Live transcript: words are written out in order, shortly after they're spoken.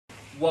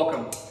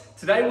Welcome.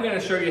 Today we're going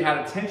to show you how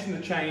to tension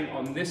the chain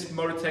on this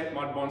Mototec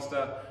Mud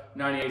Monster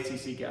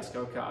 98cc gas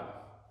go-kart.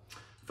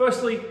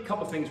 Firstly, a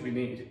couple of things we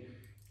need.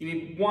 You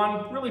need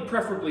one, really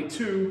preferably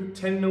two,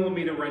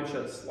 10mm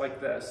wrenches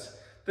like this.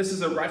 This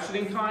is a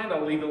ratcheting kind.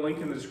 I'll leave a link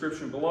in the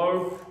description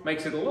below.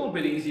 Makes it a little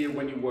bit easier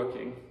when you're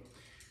working.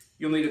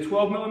 You'll need a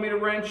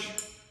 12mm wrench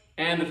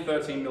and a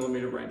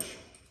 13mm wrench.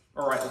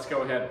 All right, let's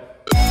go ahead.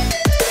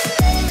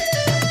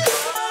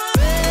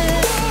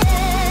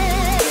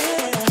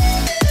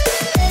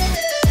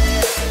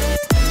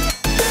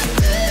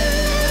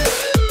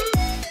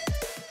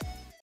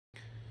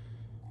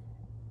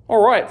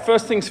 All right,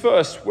 first things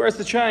first, where's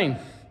the chain? I'm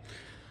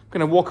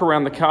gonna walk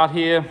around the kart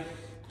here.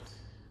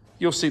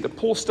 You'll see the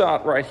pull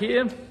start right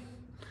here.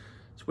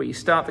 It's where you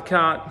start the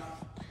kart.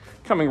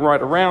 Coming right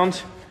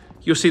around,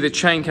 you'll see the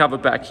chain cover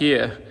back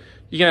here.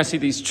 You're gonna see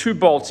these two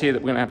bolts here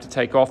that we're gonna have to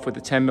take off with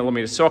the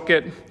 10mm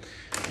socket.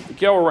 We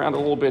go around a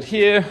little bit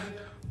here.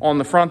 On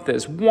the front,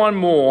 there's one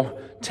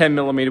more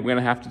 10mm we're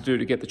gonna have to do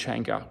to get the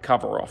chain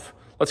cover off.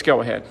 Let's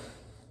go ahead.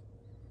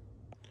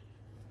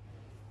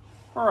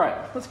 All right,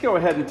 let's go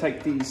ahead and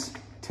take these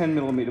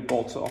 10mm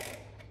bolts off.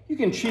 You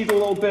can cheat a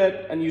little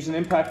bit and use an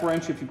impact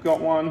wrench if you've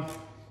got one.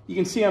 You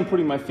can see I'm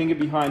putting my finger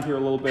behind here a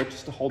little bit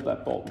just to hold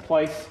that bolt in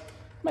place.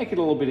 Make it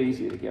a little bit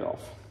easier to get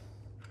off.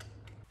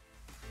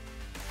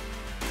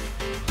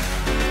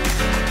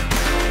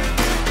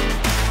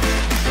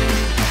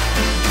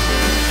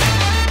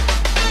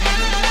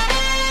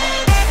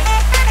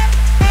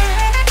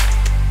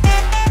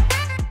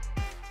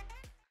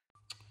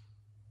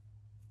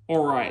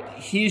 All right,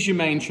 here's your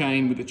main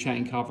chain with the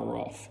chain cover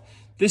off.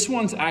 This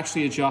one's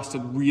actually adjusted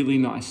really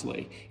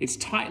nicely. It's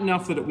tight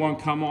enough that it won't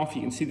come off.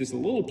 You can see there's a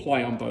little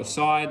play on both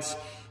sides,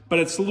 but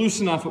it's loose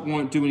enough it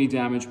won't do any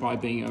damage by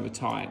being over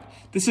tight.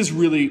 This is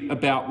really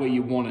about where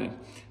you want it.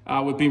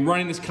 We've been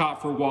running this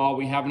kart for a while.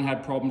 We haven't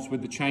had problems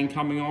with the chain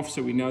coming off,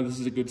 so we know this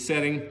is a good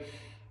setting.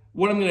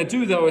 What I'm gonna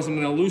do though is I'm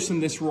gonna loosen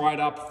this right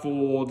up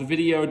for the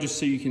video just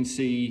so you can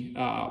see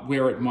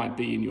where it might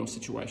be in your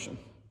situation.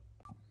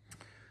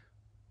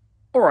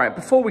 All right,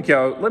 before we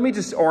go, let me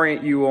just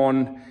orient you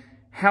on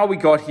how we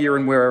got here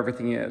and where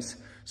everything is.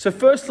 So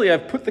firstly,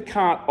 I've put the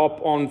kart up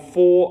on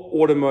 4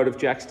 automotive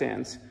jack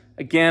stands.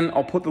 Again,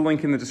 I'll put the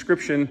link in the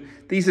description.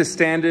 These are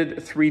standard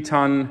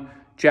 3-ton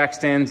jack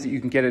stands that you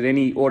can get at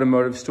any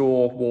automotive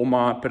store,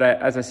 Walmart, but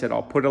as I said,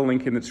 I'll put a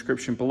link in the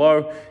description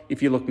below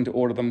if you're looking to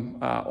order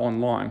them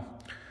online.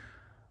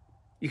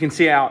 You can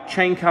see our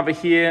chain cover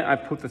here.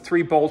 I've put the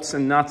 3 bolts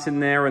and nuts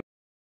in there.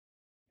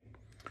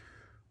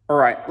 All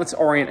right, let's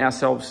orient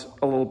ourselves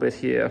a little bit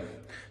here.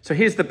 So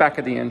here's the back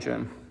of the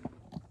engine.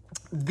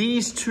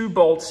 These 2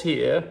 bolts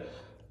here,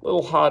 a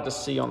little hard to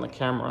see on the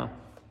camera,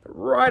 but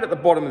right at the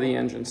bottom of the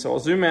engine. So I'll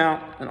zoom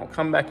out and I'll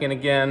come back in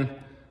again.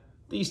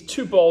 These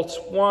 2 bolts,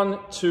 1,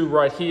 2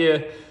 right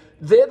here,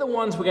 they're the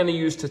ones we're gonna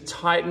use to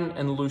tighten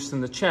and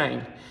loosen the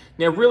chain.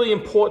 Now, really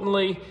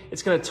importantly,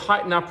 it's gonna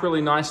tighten up really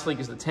nicely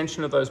because the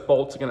tension of those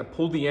bolts are gonna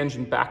pull the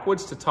engine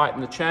backwards to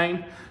tighten the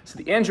chain. So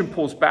the engine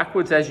pulls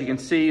backwards, as you can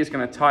see, is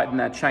gonna tighten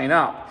that chain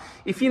up.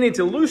 If you need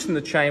to loosen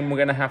the chain, we're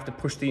gonna have to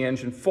push the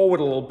engine forward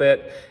a little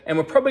bit, and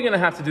we're probably gonna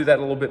have to do that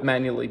a little bit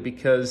manually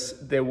because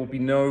there will be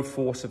no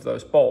force of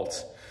those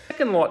bolts. The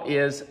second lot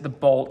is the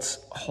bolts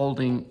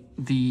holding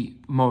the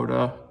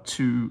motor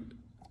to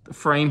the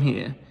frame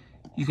here.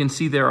 You can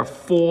see there are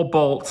 4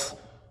 bolts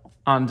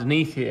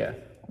underneath here.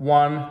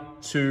 1,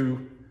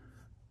 2,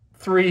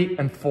 3,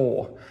 and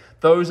 4.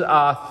 Those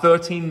are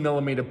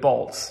 13mm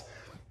bolts.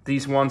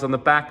 These ones on the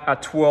back are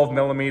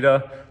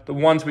 12mm. The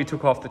ones we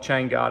took off the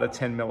chain guard are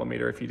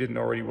 10mm, if you didn't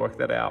already work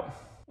that out.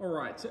 All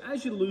right, so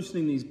as you're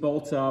loosening these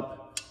bolts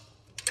up,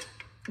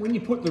 when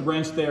you put the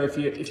wrench there,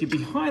 if you're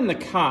behind the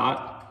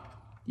kart,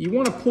 you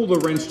want to pull the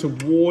wrench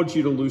towards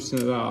you to loosen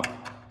it up.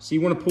 So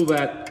you want to pull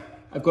that,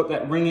 I've got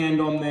that ring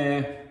end on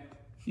there.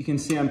 You can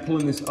see I'm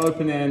pulling this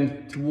open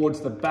end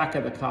towards the back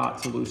of the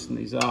kart to loosen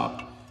these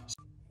up.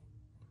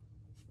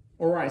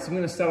 All right, so I'm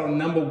gonna start on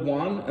number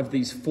 1 of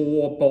these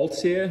 4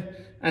 bolts here.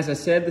 As I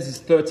said, this is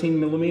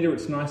 13mm.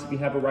 It's nice if you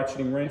have a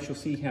ratcheting wrench. You'll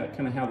see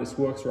how this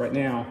works right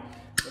now.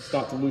 Let's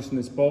start to loosen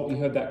this bolt. You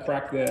heard that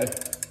crack there.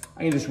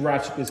 I can just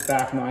ratchet this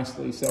back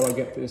nicely so I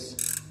get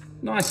this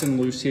nice and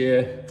loose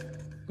here.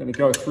 I'm gonna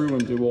go through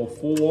and do all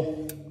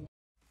 4.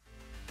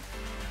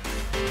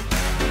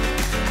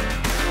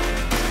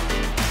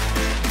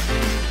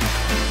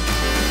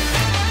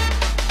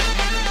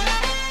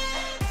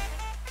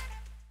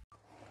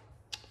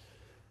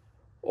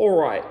 All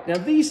right, now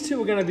these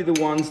 2 are gonna be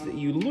the ones that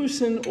you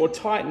loosen or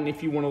tighten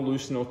if you wanna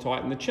loosen or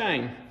tighten the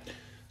chain.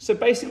 So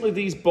basically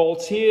these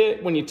bolts here,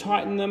 when you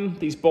tighten them,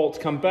 these bolts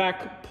come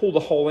back, pull the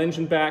whole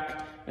engine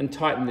back, and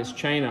tighten this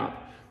chain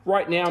up.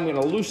 Right now I'm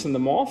gonna loosen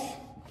them off.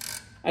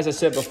 As I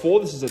said before,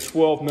 this is a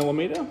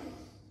 12mm.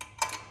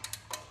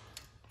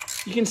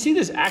 You can see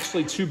there's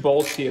actually 2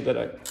 bolts here that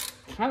are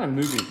kind of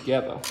moving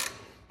together.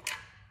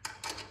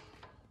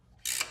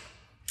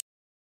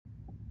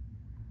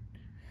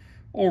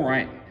 All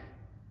right.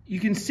 You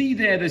can see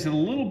there's a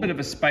little bit of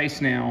a space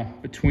now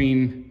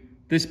between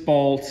this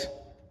bolt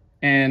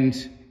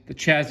and the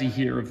chassis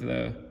here of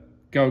the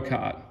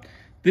go-kart.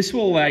 This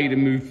will allow you to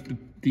move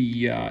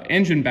the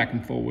engine back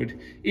and forward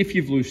if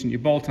you've loosened your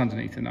bolt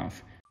underneath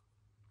enough.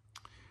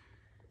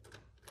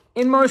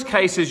 In most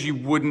cases, you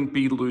wouldn't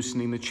be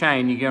loosening the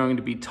chain. You're going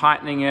to be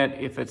tightening it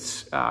if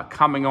it's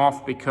coming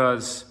off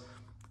because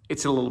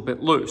it's a little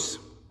bit loose.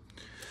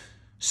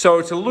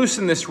 So to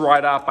loosen this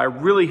right up, I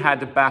really had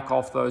to back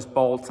off those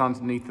bolts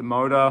underneath the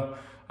motor,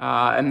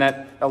 and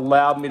that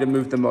allowed me to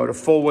move the motor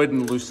forward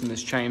and loosen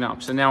this chain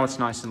up. So now it's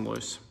nice and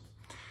loose.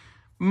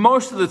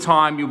 Most of the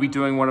time, you'll be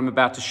doing what I'm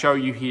about to show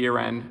you here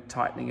and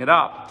tightening it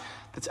up.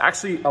 That's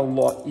actually a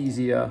lot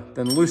easier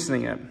than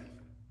loosening it.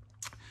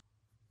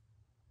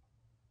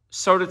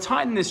 So to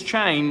tighten this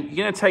chain,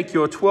 you're going to take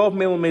your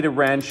 12mm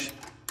wrench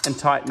and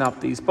tighten up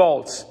these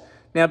bolts.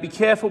 Now be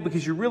careful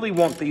because you really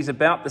want these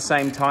about the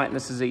same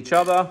tightness as each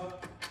other.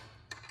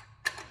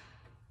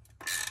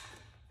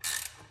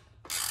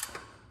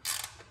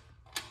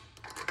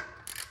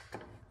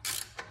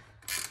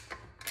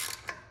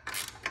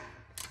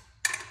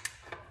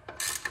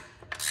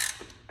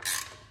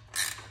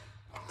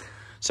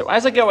 So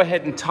as I go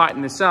ahead and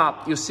tighten this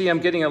up, you'll see I'm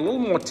getting a little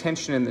more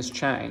tension in this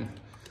chain.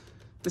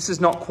 This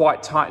is not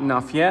quite tight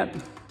enough yet,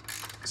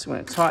 so I'm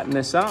going to tighten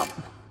this up.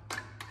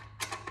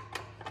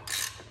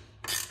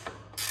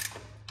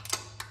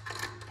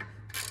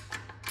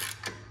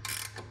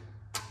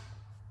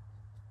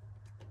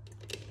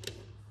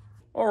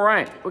 All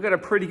right, we've got a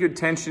pretty good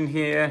tension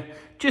here.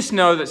 Just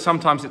know that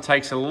sometimes it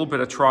takes a little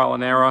bit of trial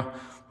and error.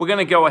 We're going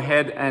to go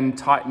ahead and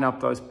tighten up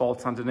those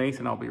bolts underneath,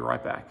 and I'll be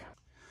right back.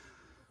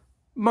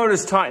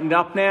 Motor's tightened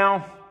up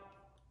now.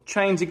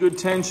 Chain's a good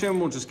tension.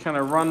 We'll just kind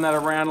of run that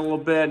around a little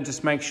bit and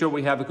just make sure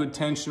we have a good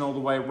tension all the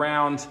way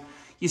around.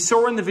 You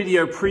saw in the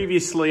video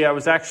previously, I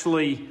was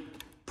actually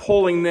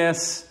pulling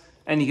this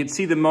and you could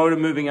see the motor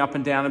moving up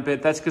and down a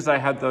bit. That's because I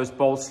had those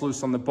bolts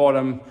loose on the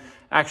bottom.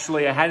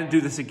 Actually, I had to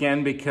do this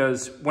again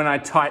because when I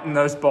tightened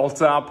those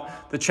bolts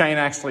up, the chain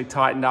actually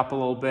tightened up a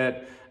little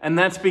bit. And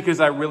that's because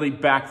I really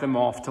backed them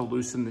off to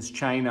loosen this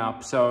chain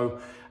up. So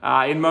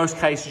in most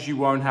cases, you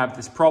won't have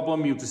this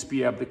problem. You'll just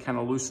be able to kind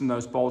of loosen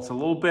those bolts a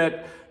little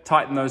bit,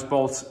 tighten those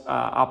bolts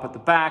up at the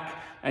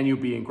back, and you'll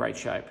be in great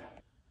shape.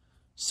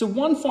 So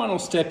one final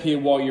step here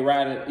while you're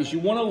at it is you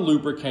want to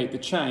lubricate the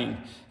chain.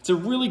 It's a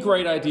really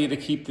great idea to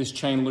keep this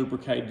chain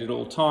lubricated at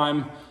all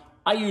time.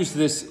 I use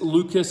this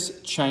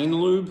Lucas chain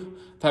lube.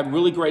 I've had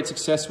really great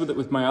success with it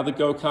with my other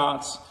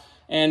go-karts.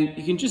 And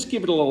you can just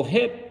give it a little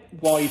hit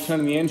while you're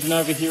turning the engine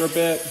over here a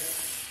bit.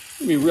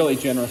 It'll be really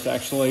generous,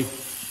 actually.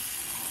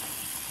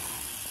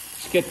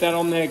 Just get that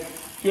on there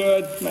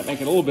good. Might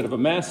make it a little bit of a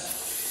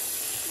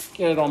mess.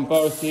 Get it on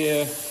both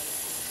here.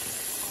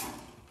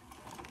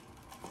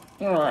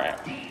 All right.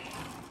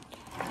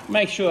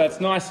 Make sure that's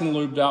nice and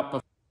lubed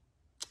up.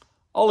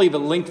 I'll leave a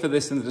link for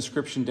this in the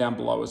description down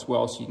below as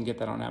well, so you can get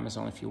that on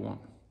Amazon if you want.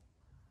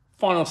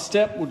 Final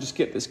step, we'll just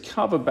get this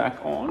cover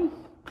back on.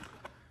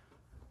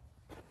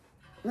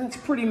 That's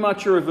pretty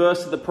much a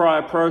reverse of the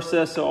prior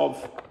process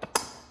of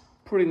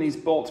putting these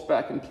bolts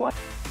back in place.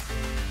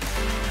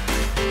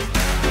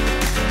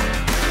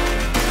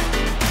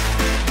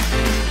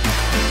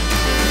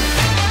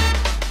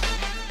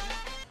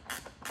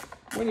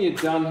 When you're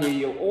done here,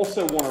 you'll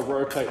also want to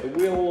rotate the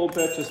wheel a little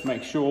bit. Just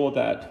make sure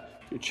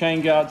that your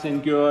chain guard's in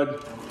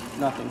good,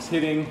 nothing's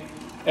hitting,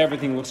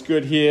 everything looks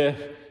good here.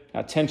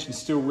 Our tension's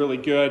still really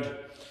good.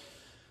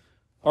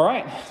 All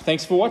right,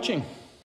 thanks for watching.